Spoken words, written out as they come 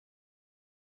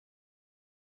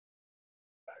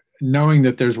knowing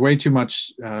that there's way too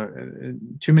much,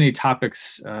 too many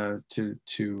topics to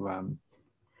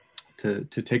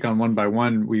take on one by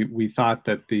one, we thought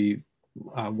that the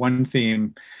one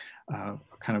theme,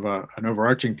 kind of an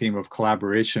overarching theme of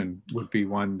collaboration, would be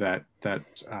one that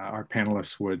our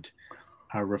panelists would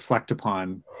reflect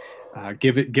upon,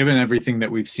 given everything that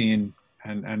we've seen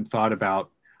and thought about.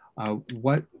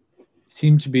 What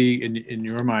seem to be in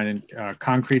your mind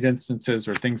concrete instances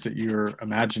or things that you're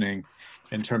imagining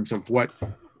in terms of what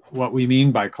we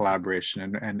mean by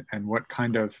collaboration and what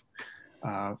kind of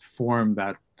form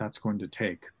that's going to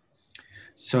take.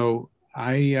 So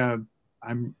I'm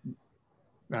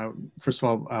first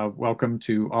of all, welcome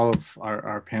to all of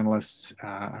our panelists.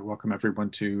 I welcome everyone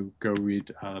to go read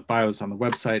bios on the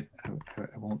website. I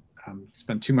won't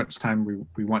spend too much time.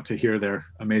 We want to hear their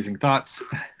amazing thoughts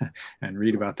and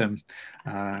read about them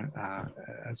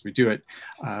as we do it.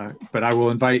 But I will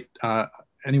invite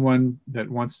anyone that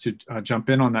wants to jump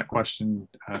in on that question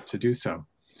to do so.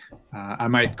 I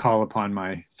might call upon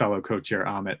my fellow co-chair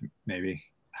Amit maybe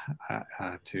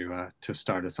to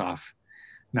start us off,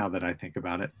 now that I think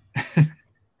about it.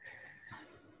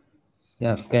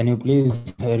 Yeah, can you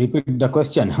please repeat the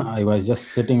question? I was just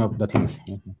setting up the things.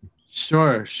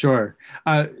 Sure.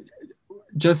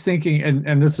 Just thinking,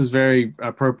 and this is very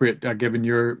appropriate given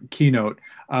your keynote,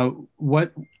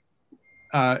 what,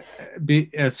 be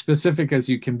as specific as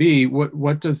you can be,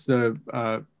 what does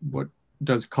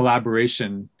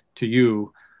collaboration to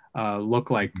you look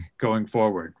like going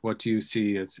forward? What do you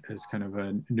see as kind of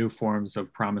new forms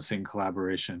of promising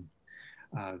collaboration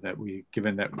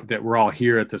given that we're all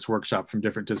here at this workshop from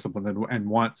different disciplines and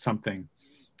want something,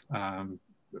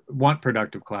 want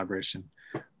productive collaboration?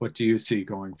 What do you see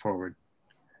going forward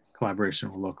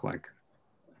collaboration will look like?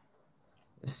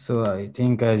 So I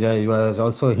think, as I was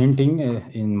also hinting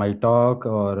in my talk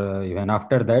or even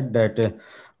after that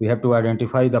we have to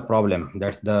identify the problem.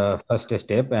 That's the first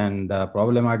step, and the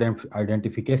problem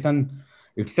identification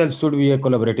itself should be a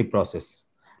collaborative process.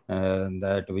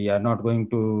 That we are not going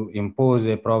to impose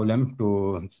a problem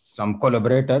to some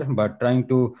collaborator, but trying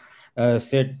to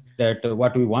set that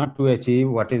what we want to achieve,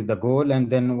 what is the goal, and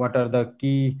then what are the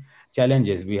key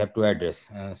challenges we have to address.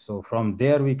 So from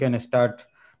there we can start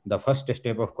the first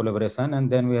step of collaboration, and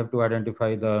then we have to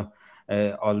identify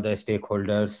all the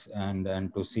stakeholders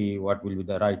and to see what will be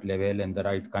the right level and the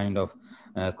right kind of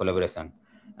collaboration.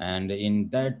 And in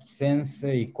that sense,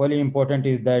 equally important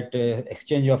is that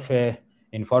exchange of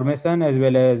information as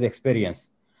well as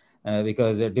experience,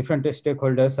 because different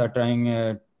stakeholders are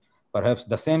trying perhaps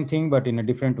the same thing, but in a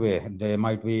different way. They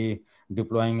might be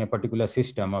deploying a particular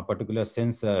system, a particular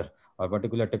sensor, or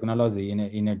particular technology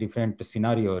in a different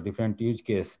scenario, different use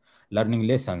case, learning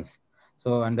lessons.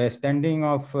 So understanding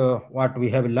of what we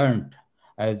have learned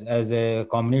as a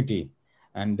community,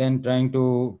 and then trying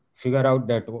to figure out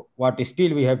that what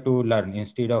still we have to learn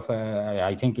instead of,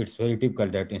 I think it's very typical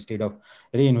that instead of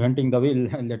reinventing the wheel,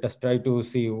 let us try to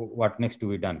see what next to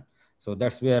be done. So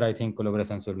that's where I think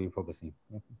collaboration should be focusing.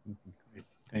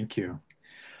 Thank you.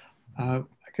 I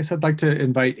guess I'd like to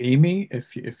invite Amy,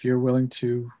 if you're willing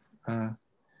to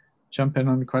jump in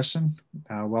on the question.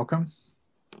 Welcome.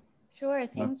 Sure,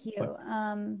 thank you.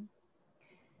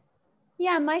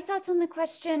 Yeah, my thoughts on the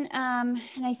question, and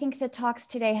I think the talks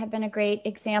today have been a great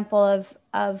example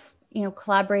of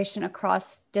collaboration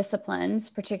across disciplines,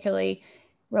 particularly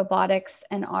robotics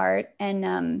and art.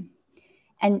 And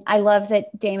I love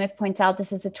that Damith points out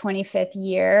this is the 25th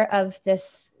year of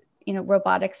this,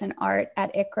 robotics and art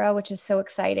at ICRA, which is so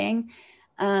exciting.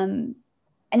 And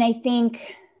I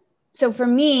think, so for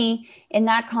me, in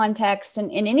that context,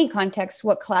 and in any context,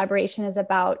 what collaboration is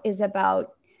about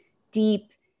deep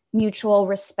mutual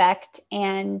respect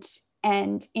and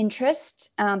interest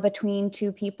between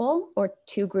two people or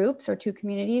two groups or two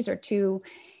communities or two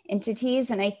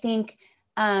entities. And I think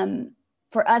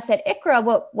for us at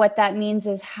ICRA, what that means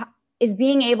is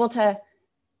being able to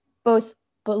both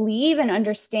believe and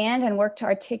understand and work to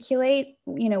articulate,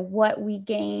 what we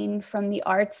gain from the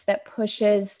arts that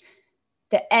pushes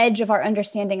the edge of our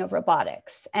understanding of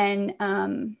robotics. And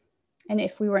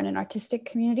if we were in an artistic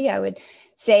community, I would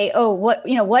say, oh,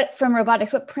 what from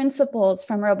robotics, what principles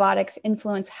from robotics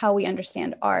influence how we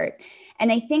understand art?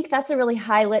 And I think that's a really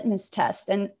high litmus test.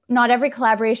 And not every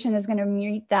collaboration is going to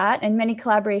meet that. And many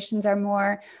collaborations are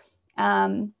more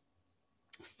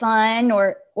fun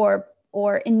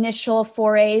or initial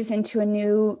forays into a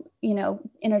new,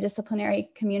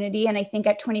 interdisciplinary community. And I think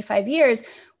at 25 years,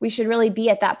 we should really be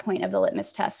at that point of the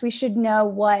litmus test. We should know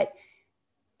what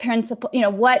principle,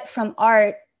 what from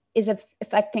art is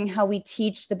affecting how we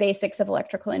teach the basics of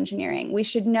electrical engineering. We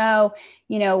should know,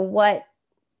 what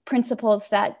principles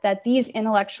that these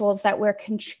intellectuals that we're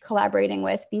collaborating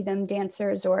with, be them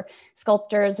dancers or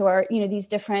sculptors or, you know, these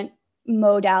different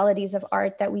modalities of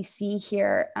art that we see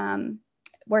here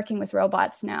working with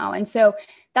robots now. And so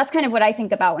that's kind of what I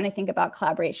think about when I think about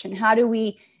collaboration. How do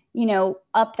we, you know,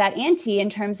 up that ante in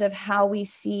terms of how we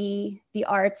see the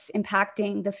arts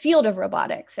impacting the field of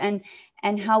robotics, and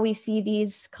how we see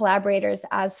these collaborators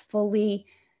as fully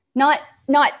not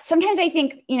sometimes I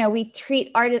think, you know, we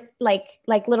treat art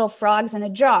like little frogs in a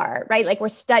jar, right? Like we're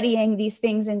studying these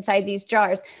things inside these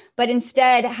jars, but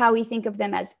instead how we think of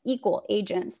them as equal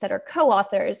agents that are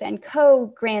co-authors and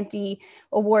co-grantee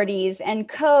awardees and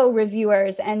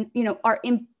co-reviewers, and, you know,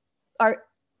 are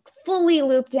fully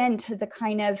looped into the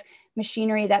kind of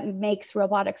machinery that makes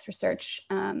robotics research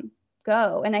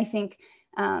go. And I think,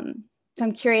 so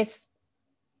I'm curious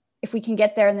if we can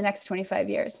get there in the next 25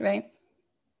 years, right?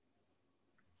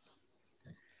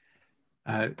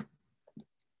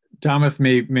 Damath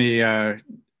may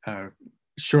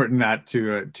shorten that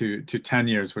to 10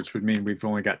 years, which would mean we've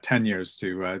only got 10 years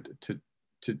to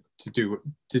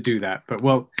do that. But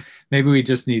well, maybe we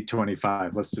just need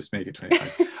 25. Let's just make it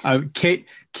 25. Kate,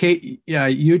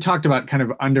 you talked about kind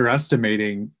of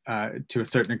underestimating to a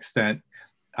certain extent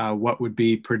what would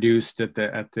be produced at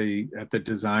the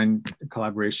design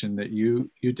collaboration that you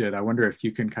did. I wonder if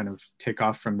you can kind of take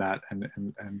off from that and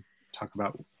talk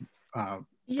about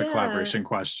the collaboration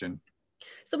question.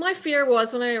 So my fear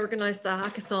was, when I organized the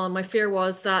hackathon, my fear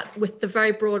was that with the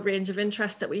very broad range of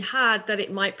interests that we had, that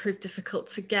it might prove difficult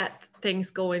to get things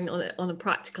going on a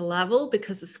practical level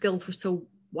because the skills were so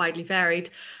widely varied.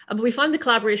 But we found the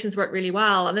collaborations worked really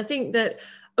well. And I think that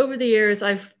over the years,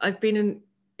 I've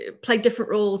played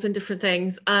different roles in different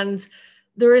things. And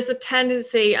there is a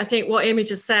tendency, I think what Amy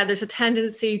just said, there's a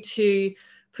tendency to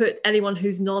put anyone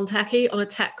who's non-techie on a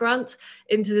tech grant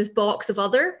into this box of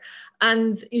other.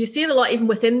 And you see it a lot even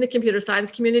within the computer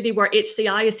science community, where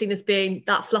HCI is seen as being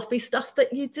that fluffy stuff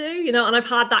that you do, you know, and I've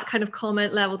had that kind of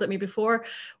comment leveled at me before,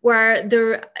 where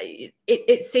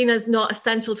it's seen as not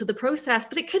essential to the process,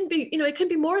 but it can be, you know, it can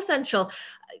be more essential.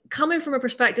 Coming from a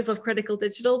perspective of critical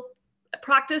digital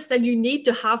practice, then you need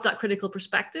to have that critical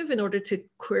perspective in order to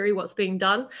query what's being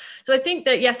done. So I think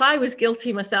that, yes, I was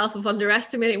guilty myself of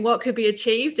underestimating what could be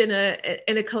achieved in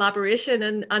a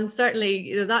collaboration, and certainly,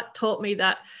 you know, that taught me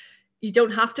that you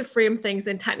don't have to frame things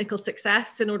in technical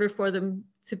success in order for them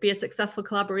to be a successful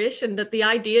collaboration, that the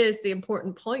idea is the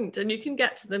important point, and you can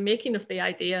get to the making of the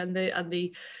idea and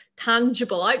the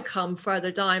tangible outcome further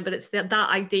down, but it's that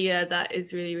idea that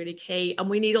is really, really key. And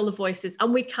we need all the voices,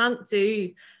 and we can't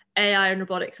do AI and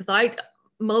robotics without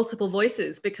multiple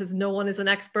voices, because no one is an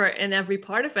expert in every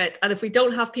part of it. And if we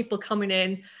don't have people coming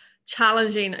in,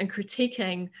 challenging and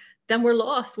critiquing, then we're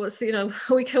lost. You know,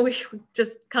 we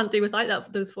just can't do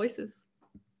without those voices.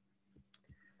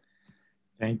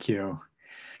 Thank you.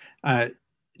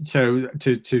 So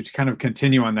to kind of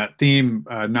continue on that theme,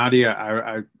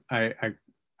 Nadia,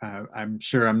 I'm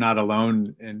sure I'm not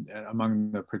alone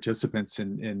among the participants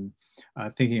in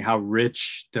thinking how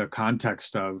rich the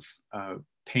context of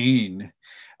pain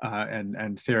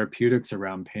and therapeutics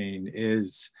around pain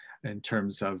is, in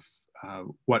terms of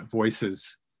what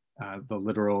voices, the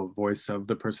literal voice of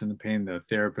the person in pain, the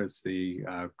therapists, the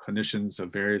clinicians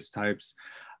of various types,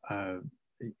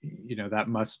 you know, that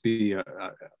must be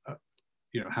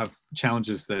you know, have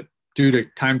challenges that, due to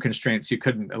time constraints, you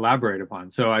couldn't elaborate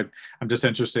upon. So I'm just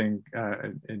interested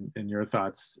in your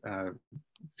thoughts.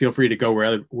 Feel free to go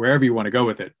wherever you want to go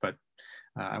with it, but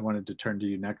I wanted to turn to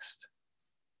you next.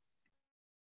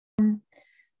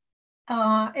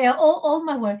 Yeah, all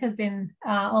my work has been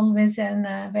always in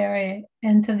a very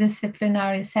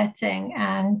interdisciplinary setting,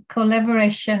 and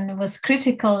collaboration was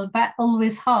critical, but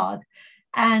always hard.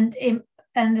 And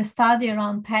the study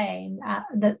around pain,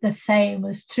 the same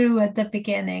was true at the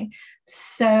beginning.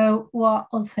 So what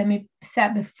also Amit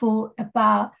said before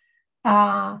about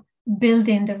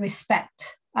building the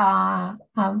respect,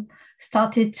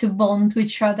 started to bond with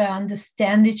each other,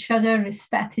 understand each other,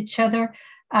 respect each other.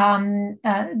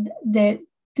 There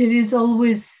is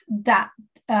always that.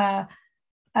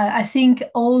 I think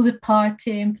all the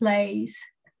party in place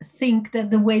think that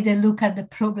the way they look at the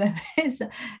problem is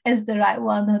the right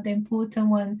one, or the important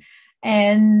one.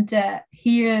 And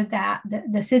here that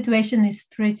the situation is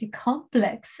pretty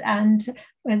complex. And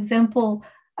for example,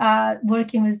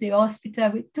 working with the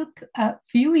hospital, it took a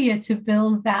few years to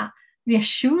build that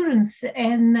reassurance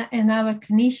in our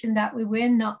clinician that we were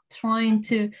not trying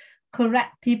to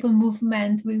correct people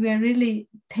movement. We were really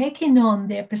taking on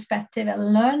their perspective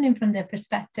and learning from their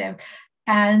perspective.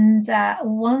 And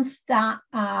once that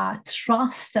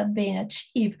trust had been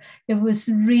achieved, it was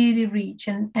really rich.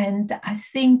 And I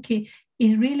think it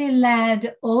really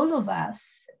led all of us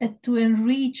to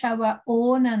enrich our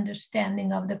own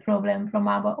understanding of the problem from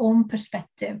our own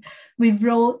perspective. We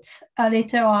wrote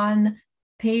later on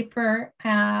paper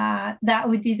that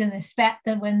we didn't expect,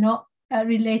 that were not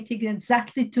related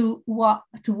exactly to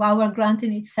our grant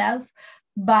in itself,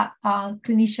 but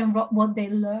clinicians wrote what they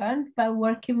learned by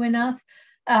working with us,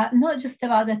 not just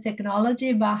about the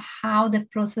technology, but how the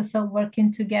process of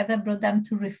working together brought them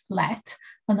to reflect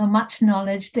on how much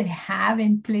knowledge they have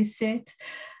implicit.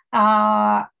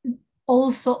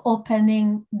 Also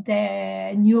opening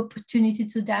the new opportunity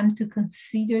to them to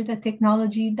consider the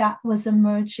technology that was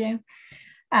emerging.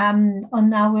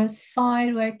 On our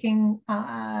side, working,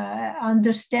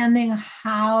 understanding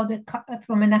how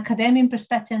from an academic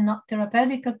perspective, not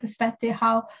therapeutical perspective,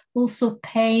 how also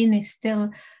pain is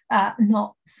still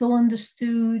not so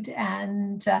understood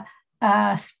and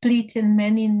split in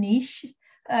many niches.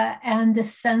 And the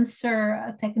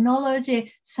sensor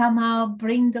technology somehow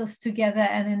bring those together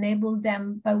and enable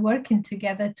them by working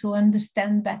together to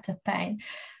understand better pain.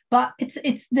 But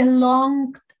it's the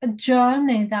long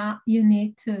journey that you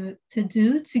need to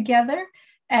do together,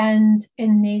 and it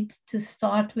needs to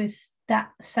start with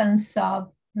that sense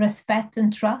of respect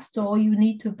and trust, or you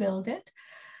need to build it.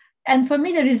 And for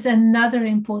me, there is another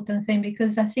important thing,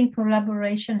 because I think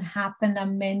collaboration happened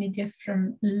on many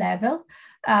different levels.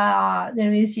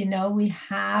 There is, we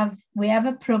have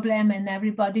a problem and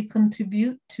everybody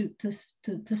contribute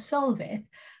to solve it.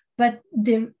 But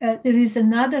there is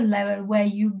another level where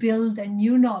you build a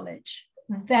new knowledge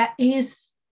that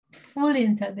is fully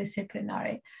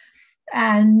interdisciplinary.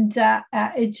 And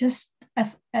it just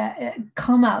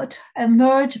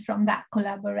emerge from that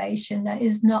collaboration that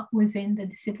is not within the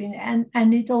discipline.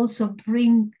 And it also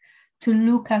brings to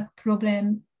look at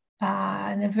problem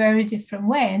in a very different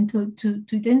way, and to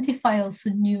identify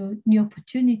also new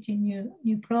opportunity,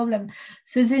 new problem.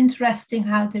 So it's interesting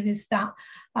how there is that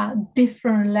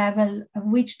different level at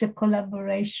which the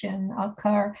collaboration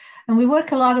occur. And we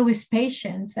work a lot with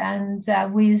patients and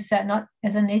with not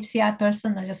as an HCI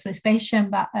person, not just with patients,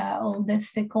 but all the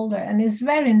stakeholders. And it's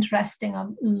very interesting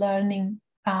of learning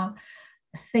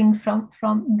things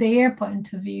from their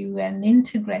point of view and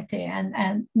integrate it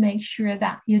and make sure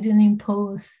that you didn't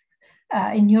impose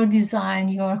in your design,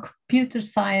 your computer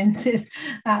scientist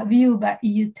view, but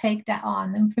you take that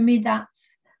on. And for me, that's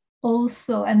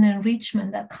also an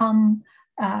enrichment that comes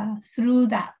through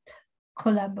that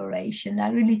collaboration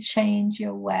that really change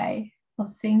your way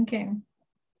of thinking.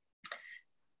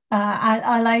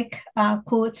 I like a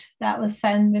quote that was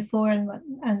said before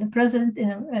and the present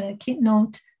in a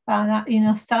keynote, that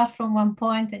start from one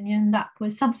point and you end up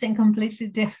with something completely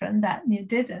different that you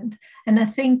didn't. And I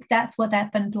think that's what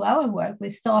happened to our work. We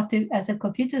started as a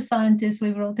computer scientist.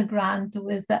 We wrote a grant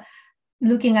with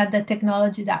looking at the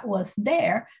technology that was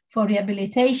there for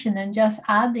rehabilitation and just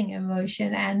adding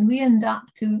emotion. And we end up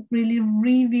to really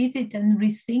revisit and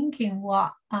rethinking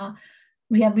what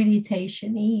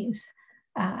rehabilitation is.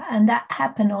 And that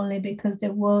happened only because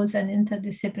there was an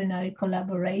interdisciplinary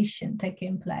collaboration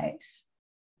taking place.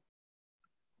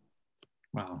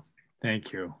 Wow,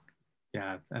 thank you.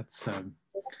 Yeah, that's a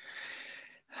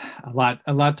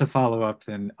lot to follow up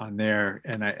then on there,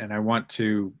 and I want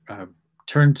to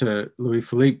turn to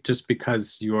Louis-Philippe, just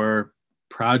because your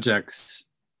projects,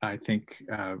 I think,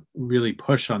 really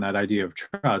push on that idea of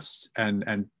trust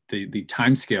and the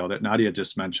time scale that Nadia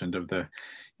just mentioned of the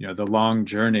long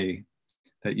journey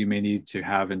that you may need to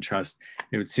have in trust.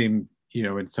 It would seem,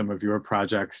 in some of your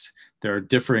projects, there are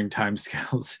differing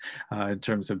timescales in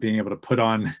terms of being able to put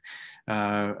on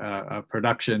a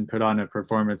production, put on a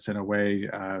performance in a way,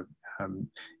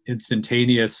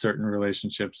 instantaneous certain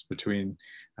relationships between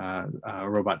a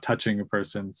robot touching a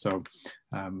person. So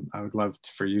I would love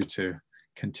for you to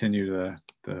continue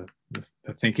the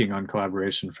thinking on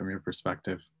collaboration from your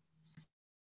perspective.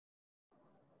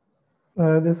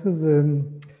 This is a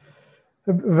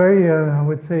very, I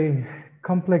would say,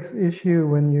 complex issue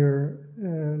when you're,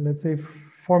 let's say,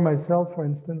 for myself, for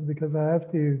instance, because I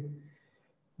have to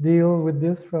deal with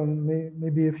this from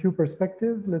maybe a few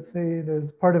perspectives. Let's say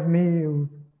there's part of me who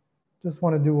just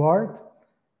want to do art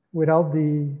without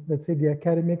the, let's say, the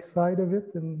academic side of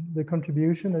it and the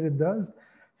contribution that it does.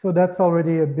 So that's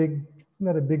already a big,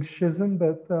 not a big schism,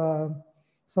 but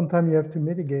sometimes you have to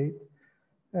mitigate.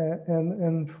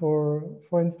 And for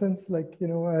instance, like,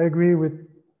 I agree with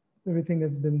everything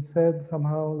that's been said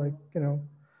somehow, like,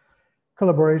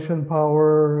 collaboration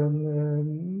power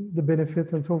and the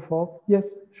benefits and so forth. Yes,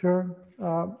 sure.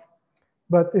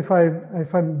 But if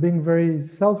I'm being very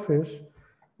selfish,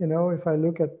 you know, if I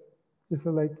look at this,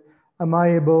 like, am I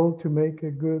able to make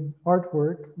a good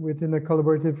artwork within a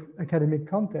collaborative academic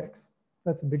context?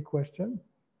 That's a big question.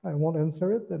 I won't answer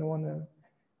it. I don't want to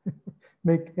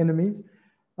make enemies.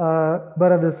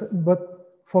 But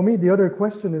for me, the other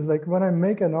question is, like, when I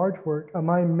make an artwork, am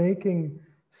I making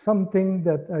something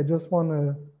that I just want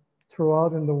to throw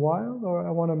out in the wild, or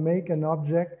I want to make an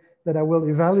object that I will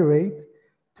evaluate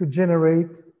to generate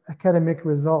academic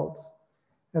results?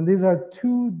 And these are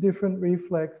two different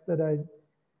reflexes that I,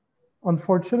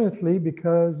 unfortunately,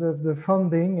 because of the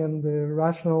funding and the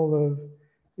rationale of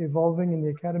evolving in the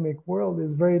academic world,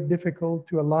 is very difficult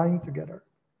to align together.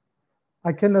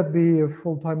 I cannot be a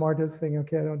full-time artist saying,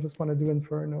 okay, I don't just want to do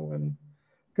Inferno. And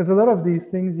because a lot of these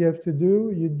things you have to do,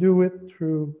 you do it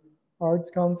through Arts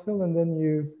Council, and then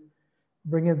you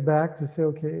bring it back to say,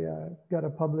 okay, I got to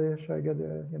publish, I got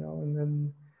to, you know, and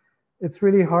then it's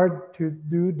really hard to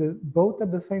do both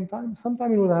at the same time.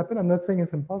 Sometimes it will happen. I'm not saying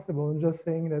it's impossible. I'm just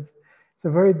saying that it's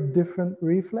a very different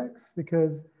reflex,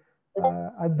 because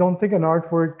I don't think an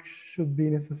artwork should be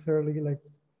necessarily like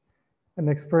an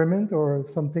experiment or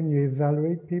something you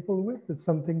evaluate people with. It's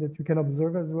something that you can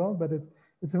observe as well, but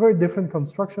it's a very different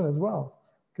construction as well,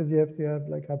 because you have to have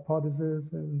like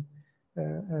hypotheses and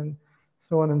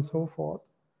so on and so forth.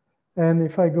 And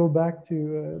if I go back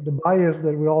to the bias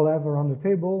that we all have around the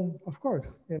table, of course,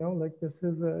 you know, like this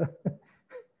is a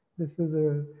this is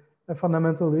a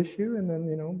fundamental issue, and then,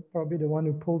 you know, probably the one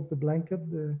who pulls the blanket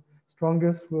the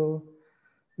strongest will,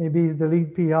 maybe he's the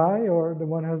lead PI, or the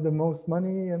one has the most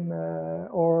money, and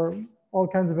or all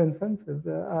kinds of incentive,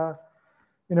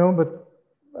 you know. But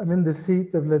I'm in the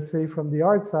seat of, let's say, from the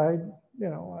art side, you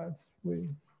know,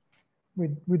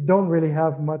 we don't really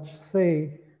have much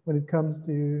say when it comes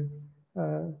to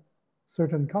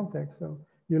certain contexts. So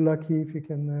you're lucky if you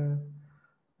can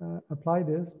apply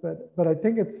this, but I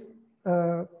think it's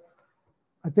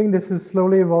I think this is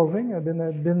slowly evolving. I've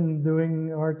been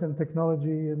doing art and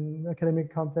technology in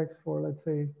academic context for, let's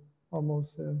say,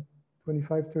 almost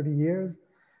 25, 30 years.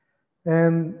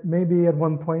 And maybe at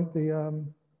one point, the,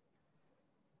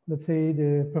 let's say,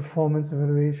 the performance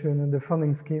evaluation and the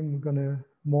funding scheme are going to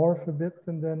morph a bit,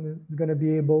 and then it's going to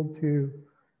be able to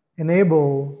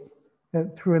enable a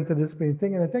true interdisciplinary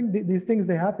thing. And I think these things,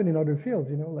 they happen in other fields,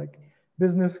 you know, like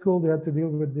business school, they had to deal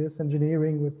with this,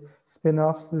 engineering with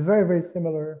spin-offs. It's very, very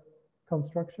similar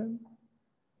construction.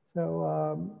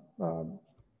 So,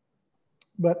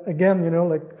 but again, you know,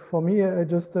 like for me, I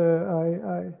just,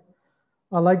 I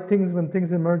like things when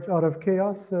things emerge out of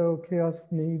chaos. So chaos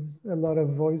needs a lot of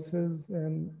voices,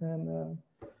 and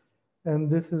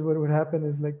this is what would happen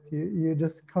is, like, you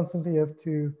just constantly have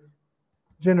to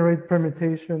generate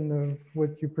permutation of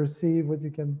what you perceive, what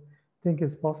you can think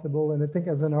is possible. And I think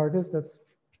as an artist, that's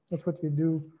what you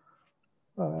do.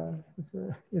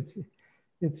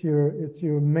 It's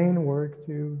your main work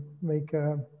to make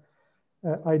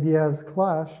ideas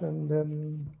clash, and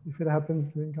then if it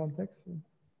happens in context,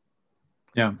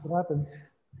 yeah, it happens.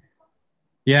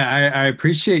 Yeah, I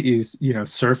appreciate you know,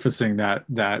 surfacing that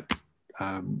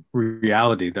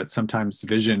reality that sometimes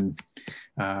vision,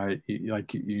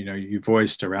 like, you know, you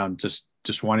voiced around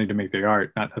just wanting to make the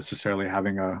art, not necessarily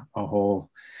having a whole,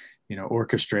 you know,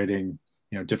 orchestrating,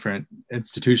 you know, different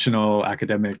institutional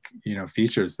academic, you know,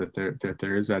 features, that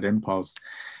there is that impulse,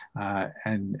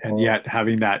 and yet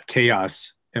having that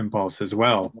chaos impulse as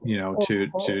well, you know,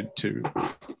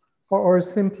 or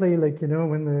simply, like, you know,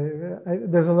 when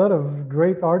there's a lot of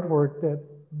great artwork that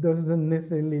doesn't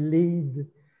necessarily lead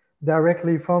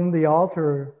directly from the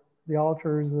authors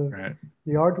of right.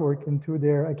 the artwork into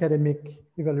their academic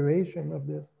evaluation of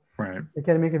this. Right.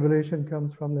 Academic evaluation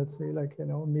comes from, let's say, like, you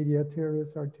know, media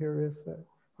theorists, art theorists,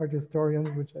 art historians,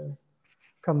 which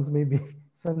comes maybe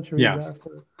centuries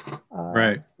after.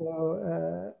 Right.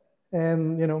 So,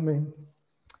 and, you know, I mean,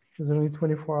 there's only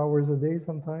 24 hours a day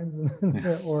sometimes,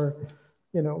 or,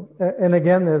 you know, and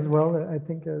again, as well, I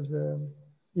think as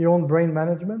your own brain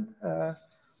management,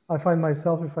 I find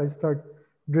myself, if I start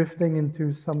drifting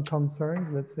into some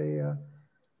concerns, let's say,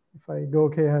 if I go,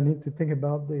 okay, I need to think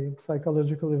about the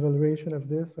psychological evaluation of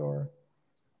this, or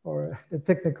a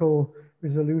technical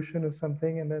resolution of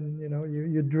something, and then, you know,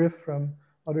 you drift from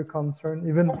other concerns,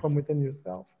 even from within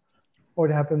yourself, or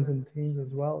it happens in teams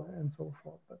as well, and so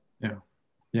forth. But,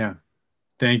 yeah.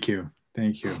 Thank you.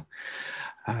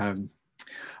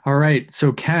 All right,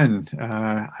 so Ken,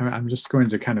 I'm just going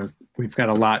to kind of, we've got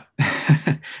a lot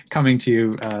coming to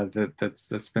you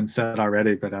that's been said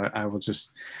already, but I will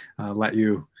just let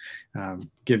you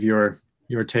give your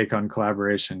take on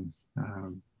collaboration,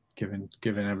 given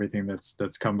everything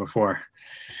that's come before.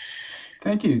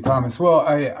 Thank you, Thomas. Well,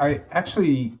 I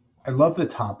actually, I love the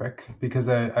topic because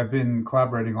I've been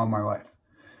collaborating all my life.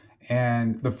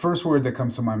 And the first word that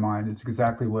comes to my mind is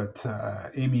exactly what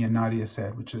Amy and Nadia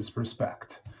said, which is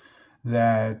respect.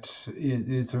 That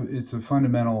it's a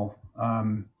fundamental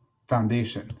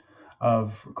foundation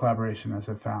of collaboration, as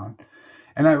I've found.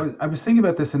 And I was thinking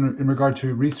about this in regard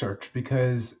to research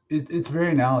because it's very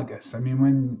analogous. I mean,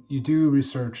 when you do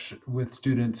research with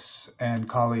students and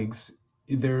colleagues,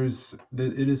 it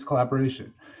is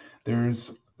collaboration.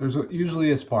 There's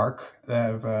usually a spark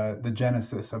of the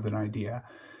genesis of an idea,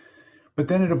 but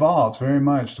then it evolves very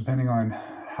much depending on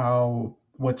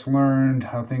what's learned,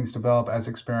 how things develop as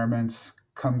experiments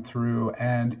come through,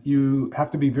 and you have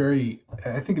to be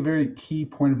I think a very key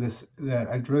point of this that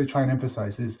I really try and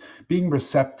emphasize is being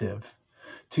receptive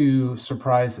to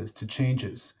surprises, to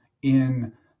changes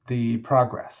in the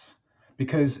progress.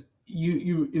 Because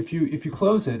if you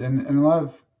close it, and a lot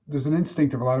of there's an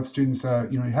instinct of a lot of students,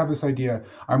 you have this idea,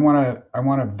 I want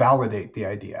to validate the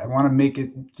idea, I want to make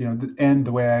it, end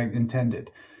the way I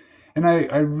intended. And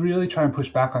I really try and push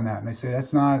back on that. And I say,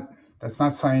 that's not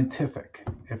scientific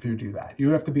if you do that. You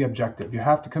have to be objective. You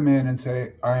have to come in and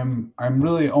say, I'm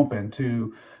really open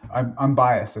to, I'm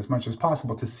biased as much as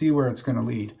possible to see where it's going to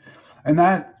lead. And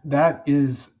that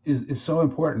is so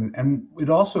important. And it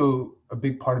also, a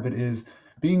big part of it is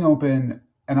being open,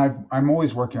 and I'm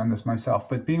always working on this myself,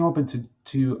 but being open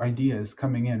to ideas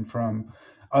coming in from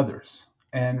others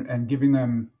and giving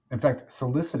them, in fact,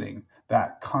 soliciting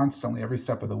that constantly every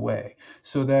step of the way,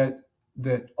 so that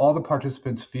all the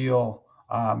participants feel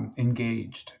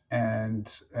engaged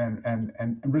and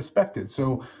respected.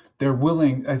 So they're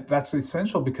willing. That's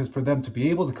essential, because for them to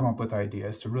be able to come up with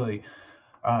ideas, to really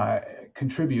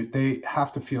contribute, they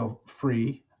have to feel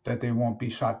free, that they won't be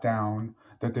shot down,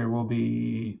 that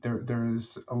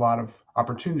there's a lot of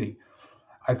opportunity.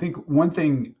 I think one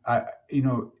thing,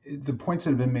 the points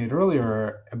that have been made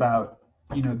earlier about,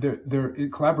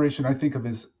 collaboration, I think of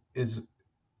is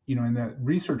in the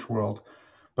research world,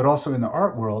 but also in the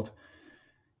art world,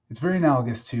 it's very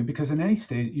analogous too, because in any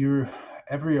state,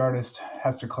 every artist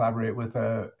has to collaborate with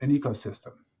an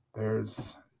ecosystem.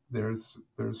 There's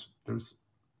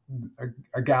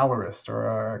a gallerist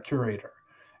or a curator,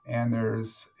 and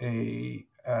there's an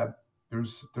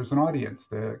audience,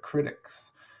 the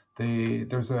critics.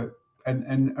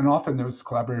 And often there's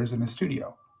collaborators in a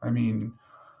studio. I mean,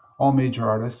 all major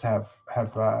artists have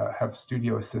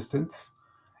studio assistants,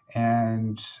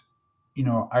 and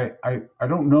I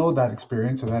don't know that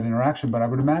experience or that interaction, but I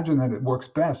would imagine that it works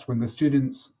best when the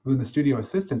studio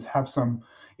assistants have some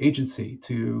agency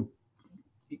to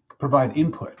provide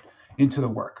input into the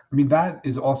work. I mean, that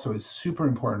is also super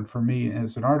important for me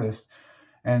as an artist,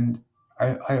 and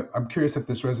I'm curious if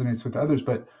this resonates with others,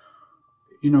 but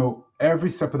every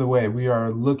step of the way, we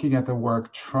are looking at the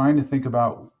work, trying to think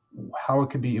about how it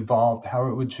could be evolved, how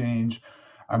it would change.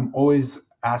 I'm always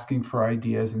asking for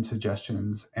ideas and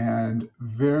suggestions, and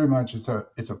very much it's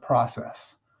a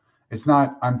process. It's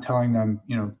not I'm telling them,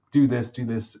 do this, do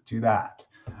that,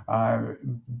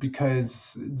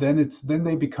 because then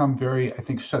they become very, I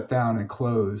think, shut down and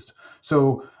closed.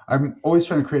 So I'm always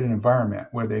trying to create an environment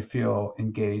where they feel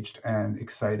engaged and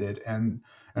excited and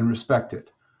respected.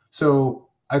 So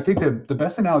I think that the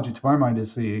best analogy to my mind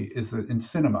is in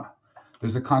cinema,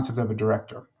 there's a concept of a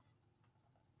director.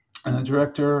 And the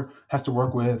director has to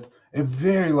work with a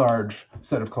very large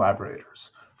set of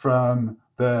collaborators, from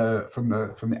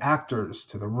the actors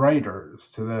to the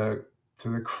writers to the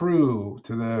crew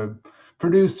to the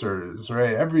producers,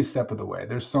 right? Every step of the way.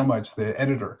 There's so much, the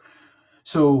editor.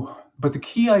 So, but the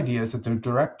key idea is that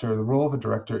the role of a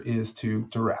director is to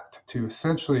direct, to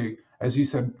essentially, as you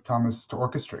said, Thomas, to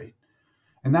orchestrate.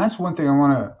 And that's one thing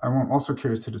I'm also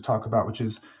curious to talk about, which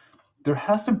is there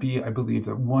has to be, I believe,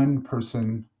 that one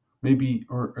person, maybe,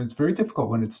 or it's very difficult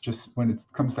when it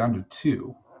comes down to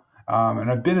two.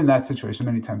 And I've been in that situation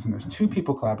many times when there's two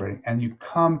people collaborating and you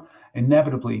come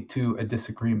inevitably to a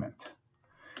disagreement.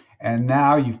 And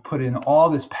now you've put in all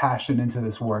this passion into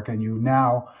this work, and you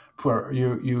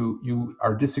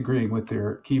are disagreeing with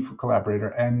your key collaborator,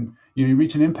 and you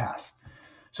reach an impasse.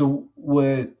 So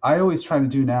what I always try to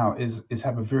do now is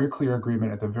have a very clear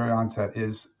agreement at the very onset,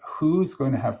 is who's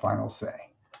going to have final say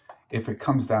if it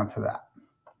comes down to that.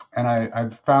 And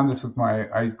I've found this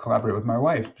I collaborate with my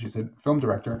wife. She's a film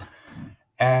director,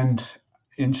 and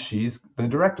she's the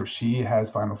director. She has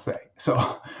final say.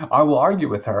 So I will argue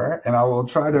with her, and I will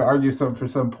try to argue for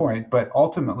some point, but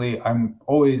ultimately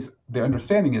the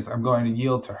understanding is I'm going to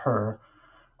yield to her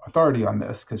authority on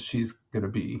this, because she's going to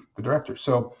be the director.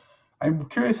 So I'm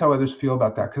curious how others feel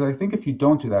about that, because I think if you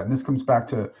don't do that, and this comes back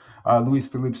to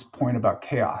Louis-Philippe's point about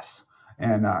chaos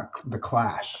and the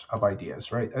clash of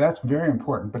ideas, right? That's very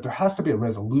important, but there has to be a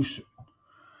resolution.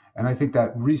 And I think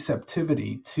that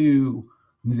receptivity to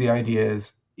the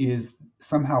ideas is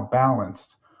somehow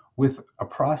balanced with a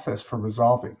process for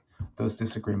resolving those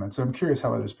disagreements. So I'm curious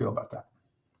how others feel about that.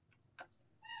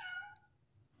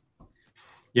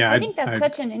 Yeah, I think that's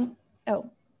such an, oh.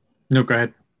 No, go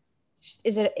ahead.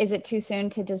 Is it too soon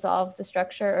to dissolve the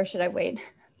structure, or should I wait?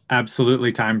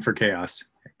 Absolutely time for chaos.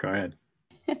 Go ahead.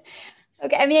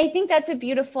 Okay, I mean, I think that's a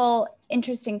beautiful,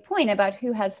 interesting point about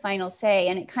who has final say.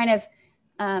 And it kind of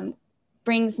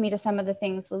brings me to some of the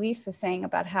things Luis was saying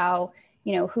about how,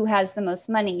 you know, who has the most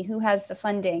money, who has the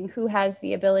funding, who has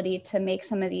the ability to make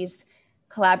some of these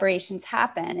collaborations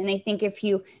happen. And I think if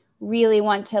you really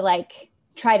want to like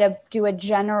try to do a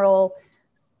general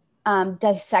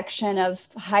dissection of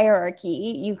hierarchy,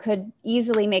 you could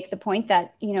easily make the point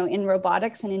that, you know, in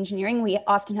robotics and engineering, we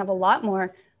often have a lot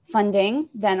more funding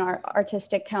than our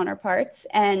artistic counterparts.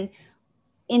 And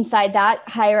inside that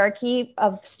hierarchy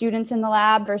of students in the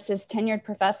lab versus tenured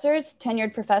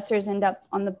professors end up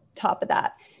on the top of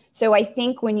that. So I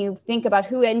think when you think about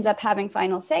who ends up having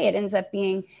final say, it ends up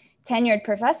being tenured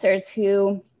professors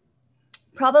who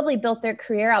probably built their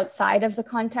career outside of the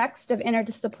context of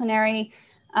interdisciplinary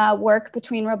work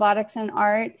between robotics and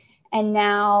art, and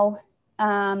now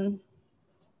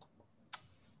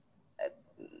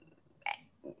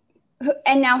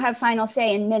have final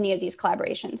say in many of these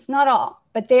collaborations. Not all,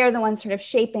 but they are the ones sort of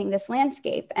shaping this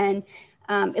landscape, and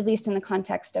at least in the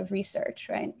context of research,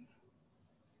 right?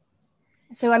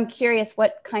 So I'm curious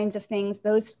what kinds of things,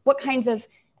 what kinds of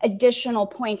additional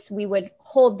points we would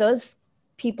hold those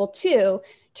people to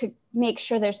make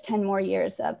sure there's 10 more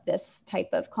years of this type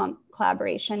of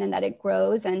collaboration, and that it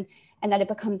grows and that it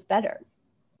becomes better.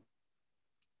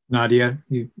 Nadia,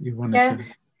 you wanted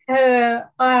to...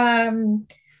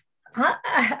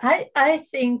 I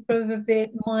think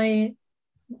probably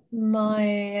my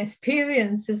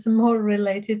experience is more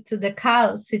related to the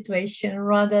chaos situation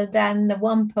rather than the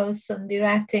one person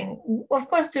directing. Of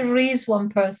course, there is one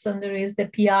person, there is the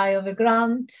PI of a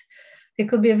grant. It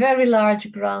could be a very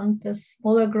large grant, a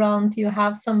smaller grant, you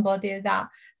have somebody that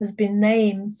has been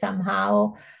named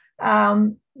somehow.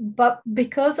 But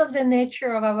because of the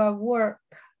nature of our work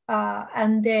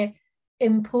and the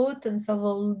importance of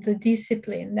all the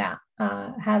discipline that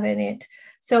have in it,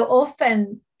 so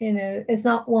often, you know, it's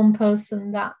not one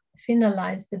person that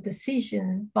finalized the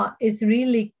decision, but it's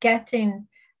really getting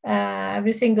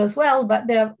everything goes well. But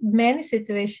there are many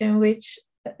situations which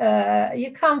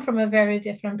you come from a very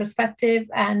different perspective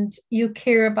and you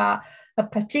care about a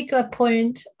particular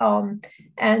point,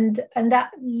 and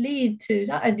that lead to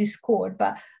not a discord,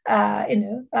 but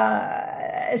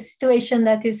a situation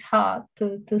that is hard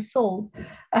to solve.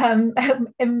 And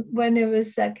when it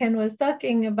was Ken was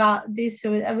talking about this,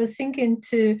 I was thinking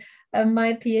to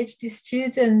my PhD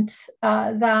student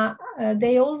that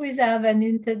they always have an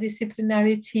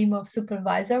interdisciplinary team of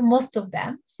supervisor, most of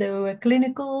them, so a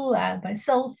clinical and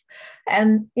myself,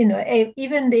 and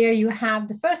even there you have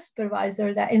the first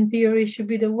supervisor that in theory should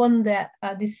be the one that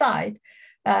decide.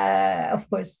 Of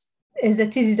course, is a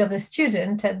thesis of a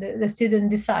student, and the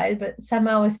student decide, but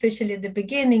somehow, especially at the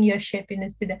beginning, you're shaping the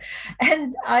student.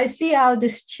 And I see how the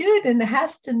student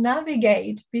has to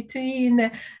navigate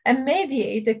between and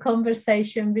mediate a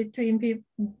conversation between people,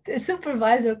 the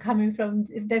supervisor coming from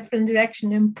a different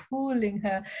direction and pulling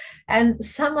her. And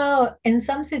somehow, in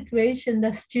some situation,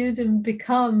 the student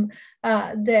become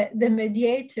the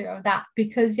mediator of that,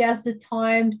 because he has the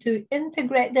time to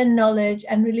integrate the knowledge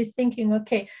and really thinking,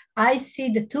 okay, I see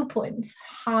the 2 points,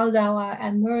 how do I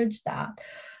emerge that?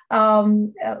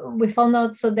 We found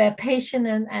out so the patient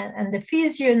and the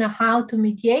physio know how to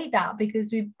mediate that,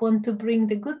 because we want to bring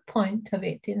the good point of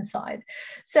it inside.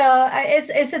 So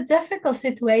it's a difficult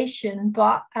situation,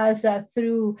 but as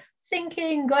through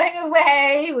thinking, going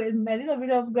away with a little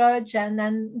bit of grudge and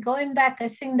then going back, I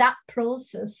think that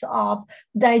process of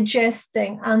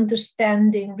digesting,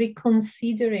 understanding,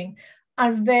 reconsidering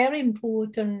are very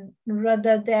important,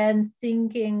 rather than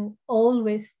thinking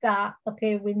always that,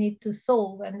 okay, we need to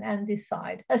solve and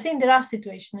decide. I think there are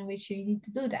situations in which you need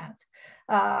to do that.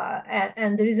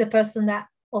 And there is a person that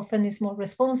often is more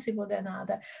responsible than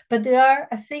other. But there are,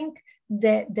 I think,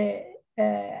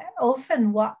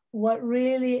 often what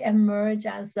really emerge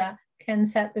as Ken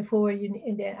said before,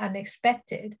 the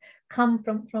unexpected come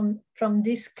from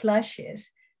these clashes.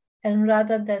 And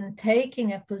rather than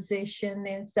taking a position,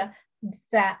 is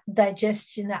that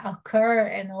digestion that occur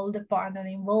and all the partners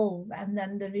involved, and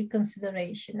then the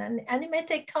reconsideration, and it may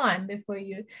take time before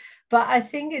you, but I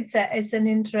think it's an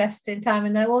interesting time.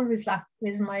 And I always laugh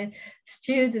with my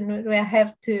student where I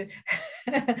have to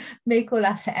make all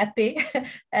us happy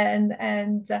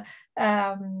and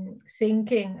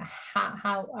thinking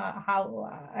how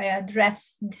I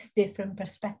address these different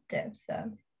perspectives.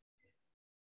 So.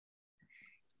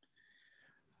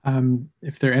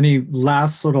 If there are any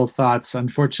last little thoughts,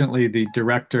 unfortunately, the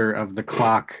director of the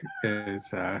clock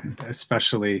is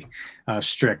especially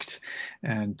strict,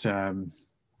 and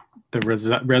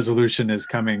the resolution is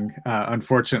coming,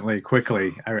 unfortunately,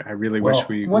 quickly. I really wish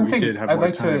we did have more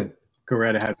time. Go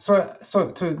right ahead.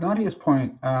 So to Nadia's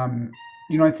point,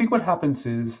 I think what happens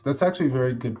is, that's actually a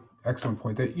very good, excellent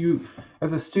point, that you,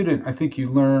 as a student, I think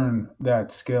you learn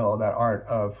that skill, that art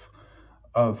of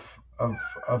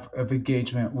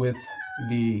engagement with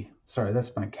the, sorry,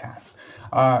 that's my cat,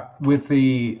 with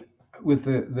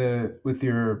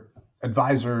your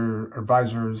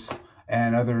advisors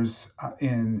and others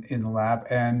in the lab,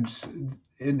 and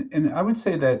I would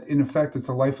say that in effect it's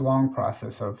a lifelong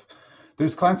process of,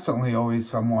 there's constantly always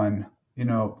someone,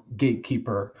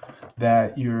 gatekeeper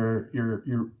that you're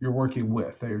working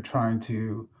with, that you're trying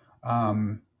to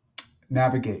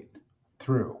navigate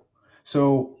through.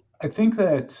 So I think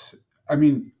that,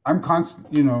 I'm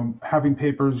constant, having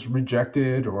papers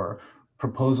rejected or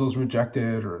proposals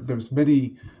rejected, or there's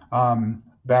many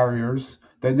barriers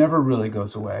that never really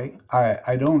goes away.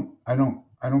 I don't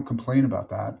complain about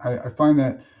that. I find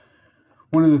that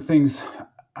one of the things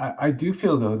I do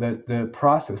feel, though, that the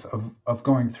process of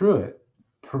going through it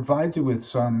provides you with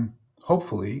some,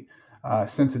 hopefully,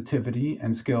 sensitivity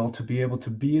and skill to be able to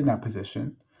be in that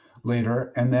position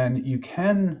later, and then you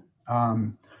can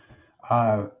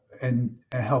and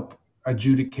help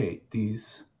adjudicate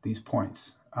these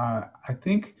points. I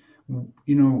think,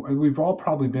 we've all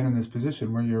probably been in this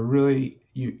position where you're really,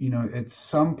 at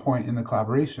some point in the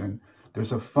collaboration,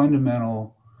 there's a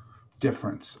fundamental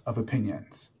difference of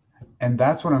opinions, and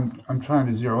that's what I'm trying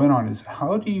to zero in on, is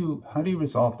how do you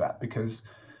resolve that, because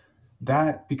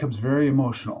that becomes very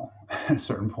emotional at a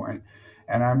certain point.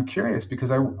 And I'm curious,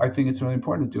 because I think it's really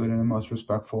important to do it in the most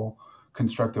respectful,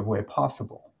 constructive way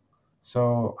possible.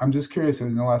 So I'm just curious,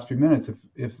 in the last few minutes,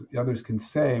 if the others can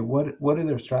say, what are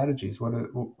their strategies?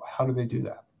 How do they do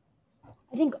that?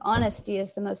 I think honesty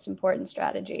is the most important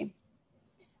strategy.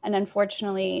 And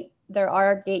unfortunately, there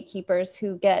are gatekeepers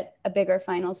who get a bigger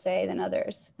final say than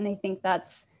others. And I think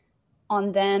that's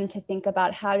on them to think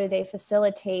about, how do they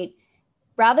facilitate,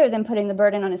 rather than putting the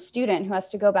burden on a student who has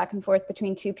to go back and forth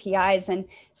between two PIs and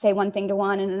say one thing to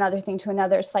one and another thing to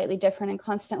another, slightly different, and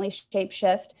constantly shape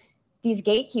shift. These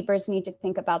gatekeepers need to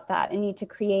think about that and need to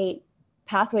create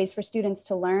pathways for students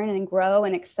to learn and grow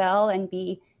and excel and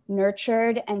be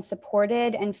nurtured and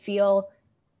supported and feel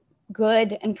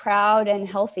good and proud and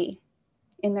healthy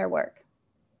in their work.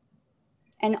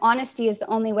 And honesty is the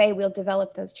only way we'll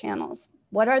develop those channels.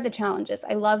 What are the challenges?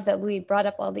 I love that Louis brought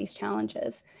up all these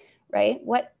challenges, right?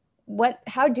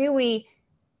 How do we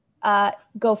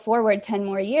go forward 10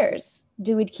 more years?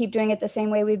 Do we keep doing it the same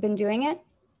way we've been doing it?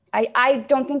 I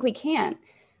don't think we can.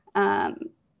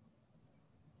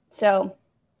 So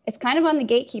it's kind of on the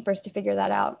gatekeepers to figure that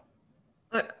out.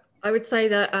 I would say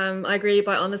that I agree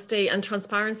about honesty and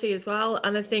transparency as well.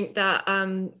 And I think that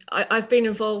I've been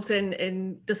involved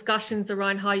in discussions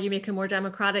around how you make a more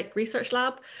democratic research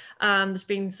lab. There's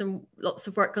been lots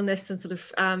of work on this and sort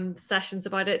of sessions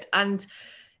about it. And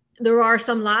there are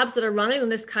some labs that are running on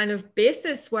this kind of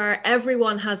basis where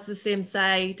everyone has the same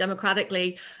say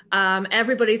democratically.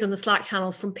 Everybody's on the Slack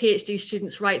channels, from PhD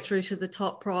students right through to the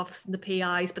top profs and the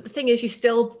PIs. But the thing is, you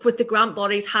still, with the grant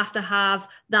bodies, have to have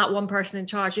that one person in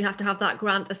charge. You have to have that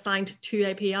grant assigned to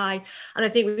a PI. And I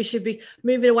think we should be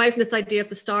moving away from this idea of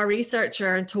the star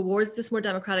researcher and towards this more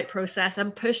democratic process,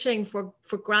 and pushing for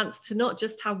grants to not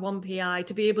just have one PI,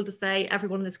 to be able to say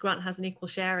everyone in this grant has an equal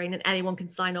sharing and anyone can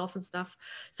sign off and stuff.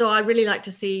 So I really like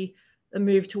to see a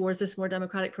move towards this more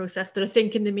democratic process. But I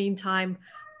think in the meantime,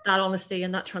 that honesty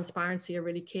and that transparency are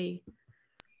really key.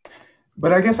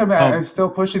 But I guess I'm still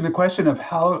pushing the question of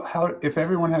how if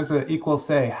everyone has an equal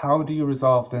say, how do you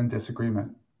resolve then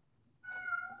disagreement?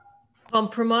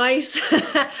 Compromise.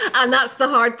 And that's the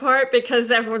hard part,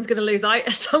 because everyone's going to lose out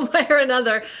some way or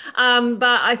another.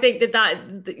 But I think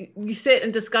that you sit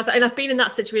and discuss it. And I've been in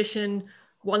that situation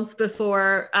once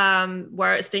before,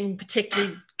 where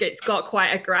it's got quite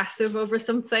aggressive over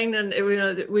something, and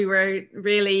we were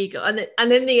really,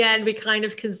 and in the end we kind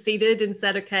of conceded and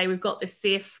said, okay, we've got this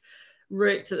safe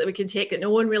route that we can take that no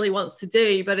one really wants to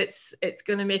do, but it's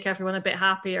going to make everyone a bit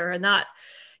happier. And that,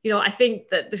 I think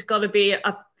that there's got to be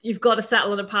you've got to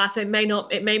settle on a path. It may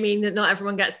mean that not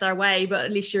everyone gets their way, but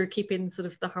at least you're keeping sort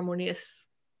of the harmonious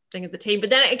thing of the team.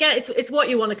 But then again, it's what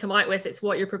you want to come out with. It's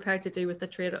what you're prepared to do with the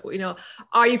trade.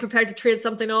 Are you prepared to trade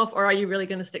something off, or are you really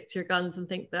going to stick to your guns and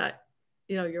think that,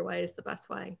 your way is the best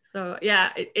way? So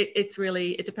yeah,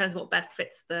 it depends what best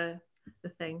fits the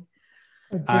thing.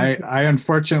 I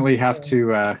unfortunately have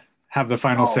to have the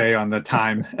final say on the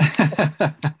time.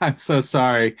 I'm so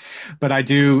sorry, but I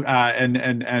do, and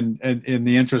in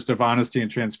the interest of honesty and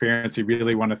transparency,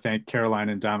 really want to thank Caroline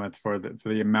and Damit for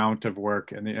the amount of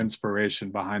work and the inspiration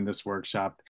behind this workshop.